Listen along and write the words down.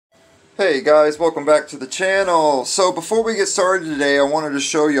Hey guys, welcome back to the channel. So before we get started today, I wanted to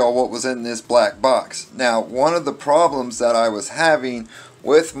show y'all what was in this black box. Now, one of the problems that I was having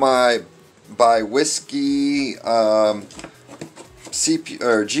with my Whiskey CPU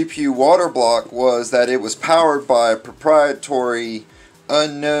or GPU water block was that it was powered by a proprietary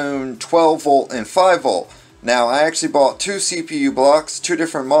unknown 12 volt and 5 volt. Now, I actually bought two CPU blocks, two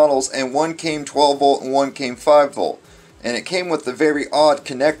different models, and one came 12 volt and one came 5 volt. And it came with a very odd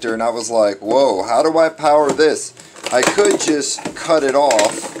connector, and I was like, whoa, how do I power this? I could just cut it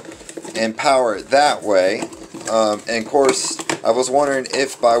off and power it that way. And of course, I was wondering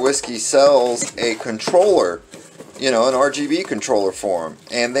if Whiskey sells a controller, you know, an RGB controller for them.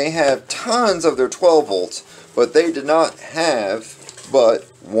 And they have tons of their 12 volts, but they did not have but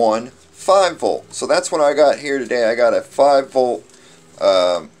one 5 volt. So that's what I got here today. I got a 5 volt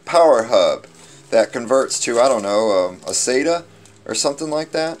power hub that converts to, I don't know, a SATA or something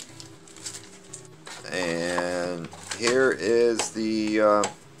like that. And here is the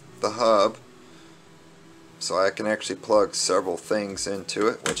hub, so I can actually plug several things into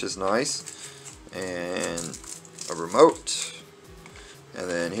it, which is nice. And a remote, and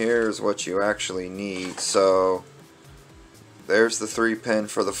then here's what you actually need. So there's the 3-pin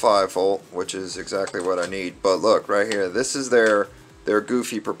for the 5 volt, which is exactly what I need. But look right here, this is their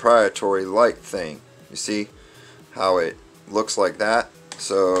goofy proprietary light thing. You see how it looks like that?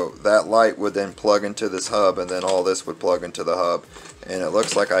 So that light would then plug into this hub, and then all this would plug into the hub, and it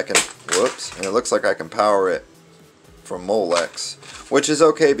looks like I can, whoops, and it looks like I can power it from Molex, which is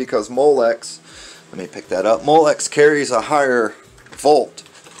okay because Molex, let me pick that up, Molex carries a higher volt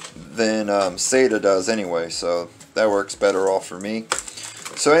than SATA does anyway, so that works better off for me.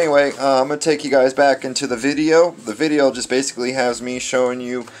 So anyway, I'm going to take you guys back into the video. The video just basically has me showing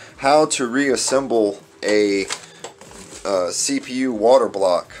you how to reassemble a CPU water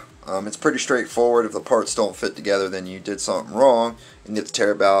block. It's pretty straightforward. If the parts don't fit together, then you did something wrong and you have to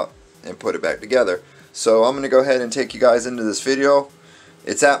tear it out and put it back together. So I'm going to go ahead and take you guys into this video.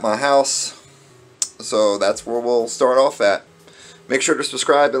 It's at my house, so that's where we'll start off at. Make sure to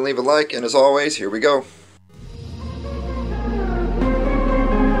subscribe and leave a like, and as always, here we go.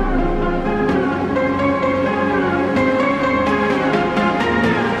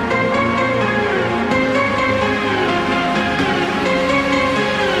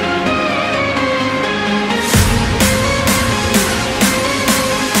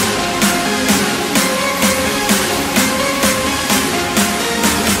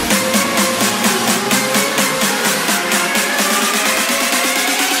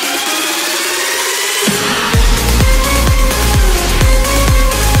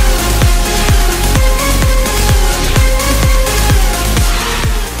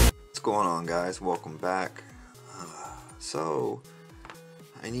 Guys, welcome back. So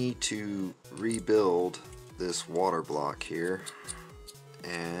I need to rebuild this water block here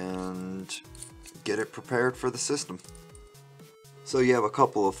and get it prepared for the system. So you have a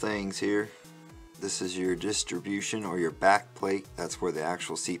couple of things here. This is your distribution or your back plate. That's where the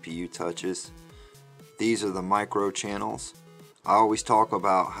actual CPU touches. These are the micro channels. I always talk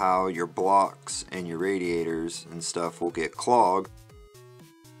about how your blocks and your radiators and stuff will get clogged,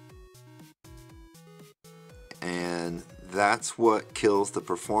 and that's what kills the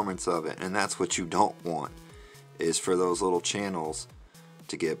performance of it, and that's what you don't want, is for those little channels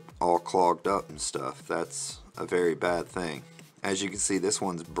to get all clogged up and stuff. That's a very bad thing. As you can see, this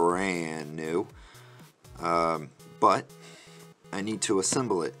one's brand new, but I need to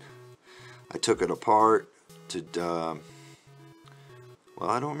assemble it. I took it apart to well,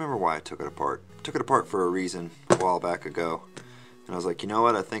 I don't remember why I took it apart. I took it apart for a reason a while back ago. And I was like, you know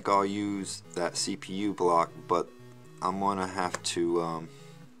what, I think I'll use that CPU block, but I'm going to have to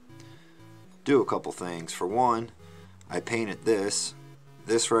do a couple things. For one, I painted this.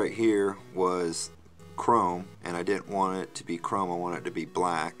 This right here was chrome, and I didn't want it to be chrome, I want it to be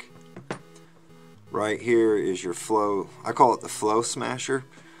black. Right here is your flow, I call it the flow smasher.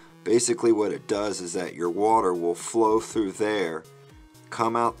 Basically what it does is that your water will flow through there,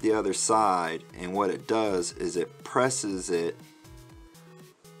 come out the other side, and what it does is it presses it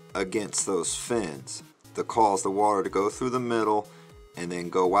against those fins that cause the water to go through the middle and then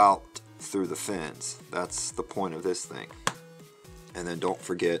go out through the fins. That's the point of this thing. And then don't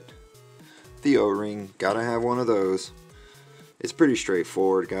forget the O-ring, gotta have one of those. It's pretty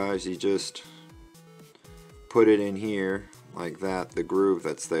straightforward, guys. You just put it in here like that, the groove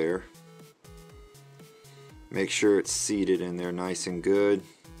that's there. Make sure it's seated in there nice and good.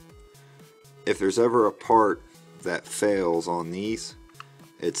 If there's ever a part that fails on these,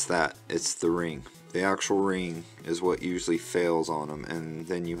 it's the ring. The actual ring is what usually fails on them, and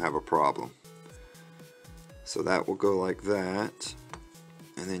then you have a problem. So that will go like that.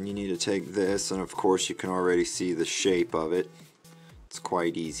 And then you need to take this, and of course you can already see the shape of it. It's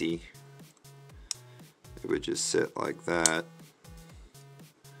quite easy. It would just sit like that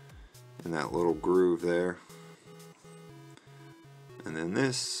in that little groove there. And then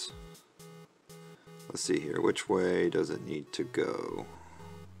this, let's see here, which way does it need to go?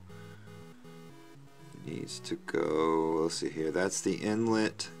 It needs to go, let's see here, that's the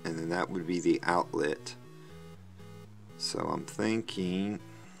inlet, and then that would be the outlet. So I'm thinking,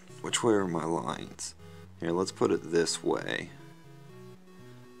 which way are my lines? Here, let's put it this way.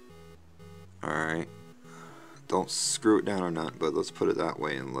 Alright. Don't screw it down or not, but let's put it that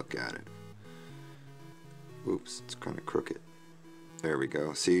way and look at it. Oops, it's kind of crooked. There we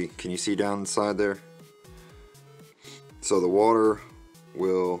go. See, can you see down inside there? So the water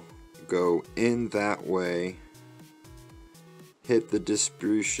will go in that way, hit the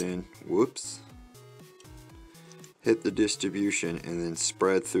distribution, whoops, hit the distribution, and then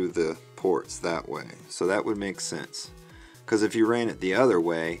spread through the ports that way. So that would make sense. Because if you ran it the other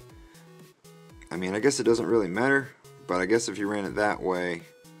way, I mean, I guess it doesn't really matter, but I guess if you ran it that way,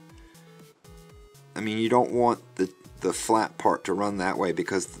 I mean, you don't want the flat part to run that way,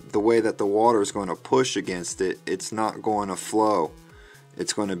 because the way that the water is going to push against it, it's not going to flow.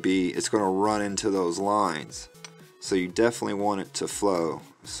 It's going to run into those lines. So you definitely want it to flow.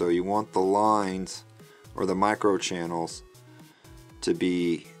 So you want the lines, or the micro channels, to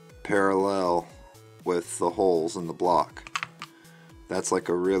be parallel with the holes in the block. That's like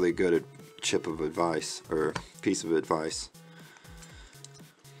a really good chip of advice, or piece of advice.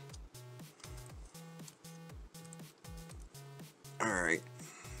 Alright,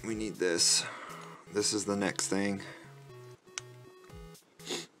 we need this. This is the next thing.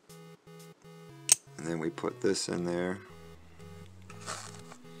 And then we put this in there.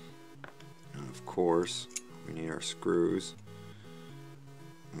 And of course, we need our screws.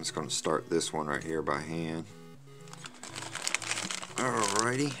 I'm just going to start this one right here by hand.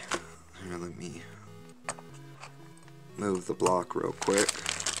 Alrighty. Here, let me move the block real quick.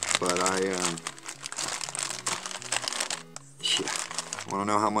 But want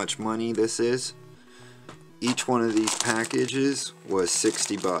to know how much money this is? Each one of these packages was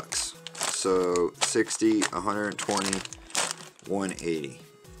 60 bucks. So 60, 120, 180.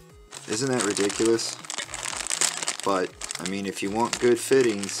 Isn't that ridiculous? But I mean, if you want good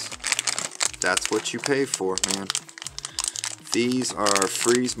fittings, that's what you pay for, man. These are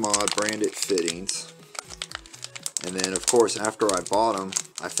Freeze Mod branded fittings. And then of course, after I bought them,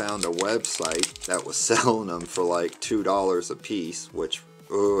 I found a website that was selling them for like $2 a piece, which,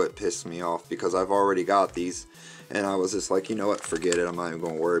 oh, it pissed me off because I've already got these. And I was just like, you know what, forget it, I'm not even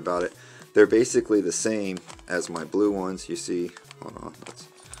going to worry about it. They're basically the same as my blue ones, you see. Hold on, let's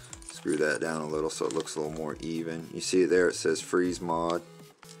screw that down a little so it looks a little more even. You see there it says Freeze Mod.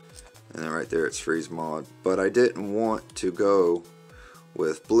 And then right there it's Freeze Mod. But I didn't want to go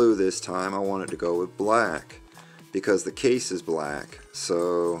with blue this time, I wanted to go with black, because the case is black.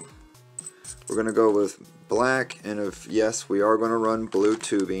 So we're going to go with black, and if yes, we are going to run blue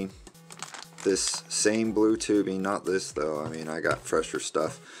tubing. This same blue tubing, not this though. I mean, I got fresher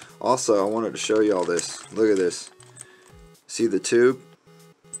stuff. Also, I wanted to show you all this. Look at this. See the tube?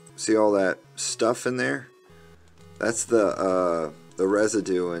 See all that stuff in there? That's the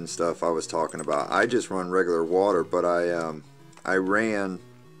residue and stuff I was talking about. I just run regular water, but I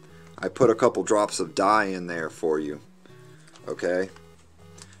put a couple drops of dye in there for you. Okay?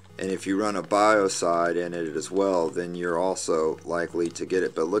 And if you run a biocide in it as well, then you're also likely to get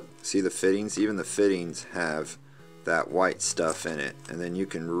it. But look, see the fittings? Even the fittings have that white stuff in it. And then you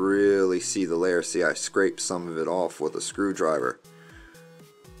can really see the layer. See, I scraped some of it off with a screwdriver.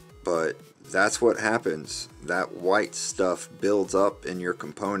 But that's what happens. That white stuff builds up in your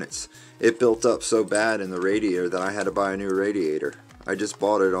components. It built up so bad in the radiator that I had to buy a new radiator. I just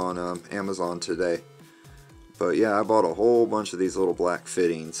bought it on Amazon today. But yeah, I bought a whole bunch of these little black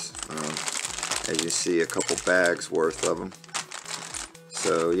fittings. As you see, a couple bags worth of them.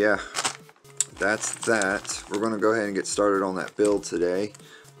 So yeah, that's that. We're going to go ahead and get started on that build today.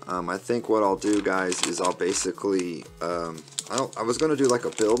 I think what I'll do, guys, is I'll basically, I was going to do like a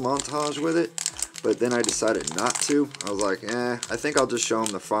build montage with it, but then I decided not to. I was like, I think I'll just show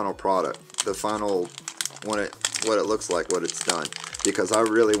them the final product, the final, what it looks like, what it's done. Because I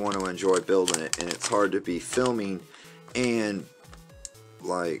really want to enjoy building it, and it's hard to be filming and,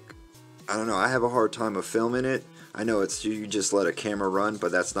 like, I don't know, I have a hard time of filming it. I know it's you just let a camera run,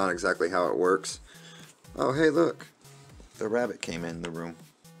 but that's not exactly how it works. Oh, hey, look, the rabbit came in the room.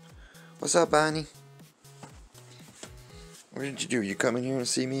 What's up, Bonnie? What did you do? You come in here and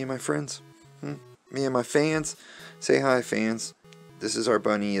see me and my friends? Me and my fans? Say hi, fans. This is our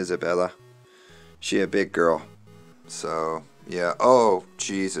bunny, Isabella. She a big girl. So, yeah. Oh,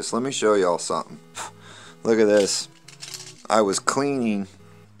 Jesus. Let me show y'all something. Look at this. I was cleaning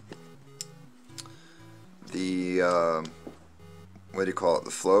the, what do you call it?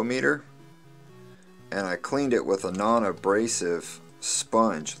 The flow meter. And I cleaned it with a non-abrasive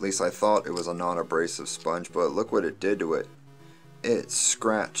sponge. At least I thought it was a non-abrasive sponge. But look what it did to it. It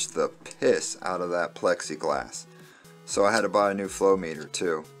scratched the piss out of that plexiglass. So I had to buy a new flow meter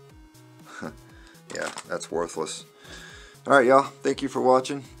too. Yeah, that's worthless. Alright y'all, thank you for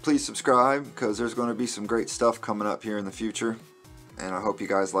watching. Please subscribe because there's going to be some great stuff coming up here in the future. And I hope you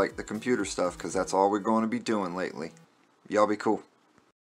guys like the computer stuff because that's all we're going to be doing lately. Y'all be cool.